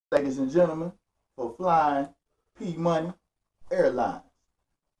ladies and gentlemen, for flying WeRPmoney Airlines.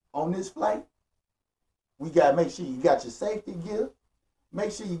 On this flight, we gotta make sure you got your safety gear.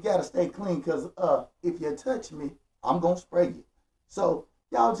 Make sure you gotta stay clean, because if you touch me, I'm gonna spray you. So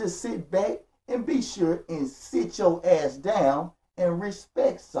y'all just sit back and be sure and sit your ass down and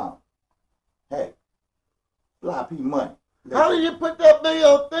respect some. Hey, fly WeRPmoney. How do you put that big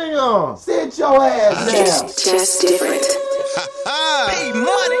old thing on? Sit your ass down. It's just different.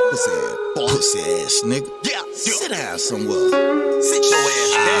 WeRPmoney. What's that? Boss ass nigga. Yeah. Sit down somewhere. Sit your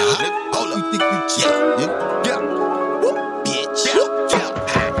ass down, nigga. Hold up. You think you yeah. Whoop, bitch.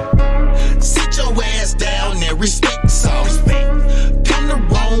 Yeah. Sit your ass down and respect some. Come the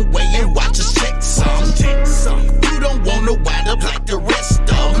wrong way and watch us check some. You don't wanna wind up like the rest of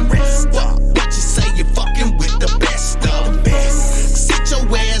them. What you say, you fucking with the best of them. Sit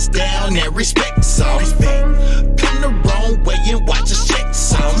your ass down and respect some. Come the wrong way and watch us check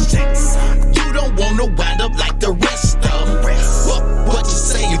some. You don't wanna wind up like the rest of them. What you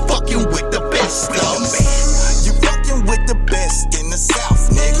say, you fucking with the best of them. You fucking with the best in the South,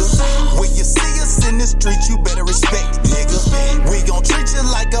 nigga. When you see us in the street, you better respect, nigga. We gon' treat you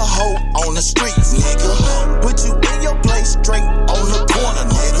like a hoe on the streets, nigga. Put you in your place straight on the corner,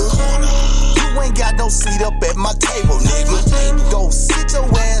 nigga. You ain't got no seat up at my table, nigga. Go sit your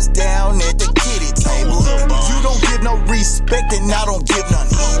ass down at the kitty table. You don't give no respect and I don't give none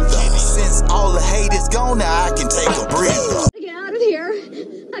either. Since all the hate is gone, now I can take a breather. Get out of here.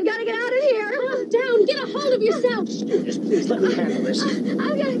 I've got to get out of here. Calm down. Get a hold of yourself. Just please let me handle this.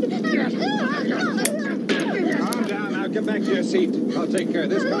 I've got to get out of here. Calm down. Now get back to your seat. I'll take care of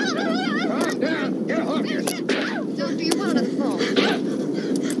this. Calm down. Calm down. Get a hold of yourself. Doctor, you're on the phone.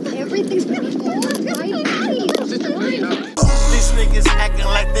 Everything's going to be all right. These niggas acting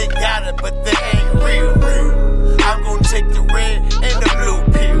like they got it, but they ain't real. I'm gonna take the red and the blue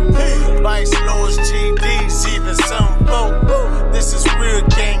pill. Vice Lords, GDs, even some folk. This is real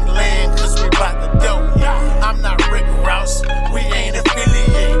gangland, cause we bout to go. I'm not Rick Rouse, we ain't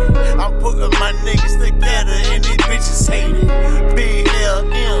affiliated. I'm putting my niggas together and these bitches hate it.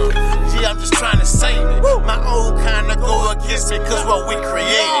 BLM, yeah, I'm just trying to save it. My old kinda go against it, cause what we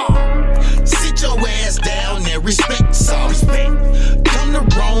created. Sit your ass down and respect some. Come the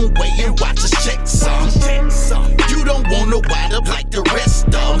wrong way and watch us check some. You don't wanna wind up like the rest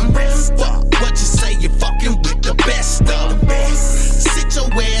of them. What you say, you fucking with the best of them. Sit your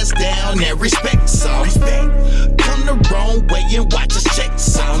ass down and respect some. Come the wrong way and watch us check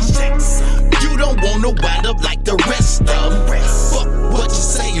some. You don't wanna wind up like the rest of them. What you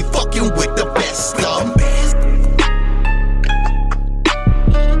say, you fucking with the best of them.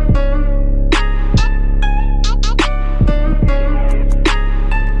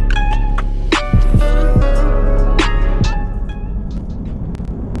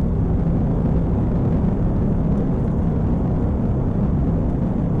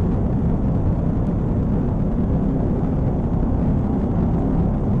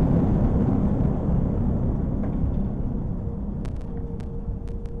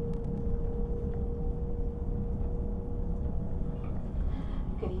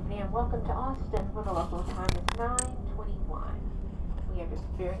 Good evening and welcome to Austin, where the local time is 9:21. We have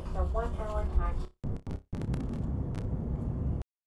experienced a 1-hour time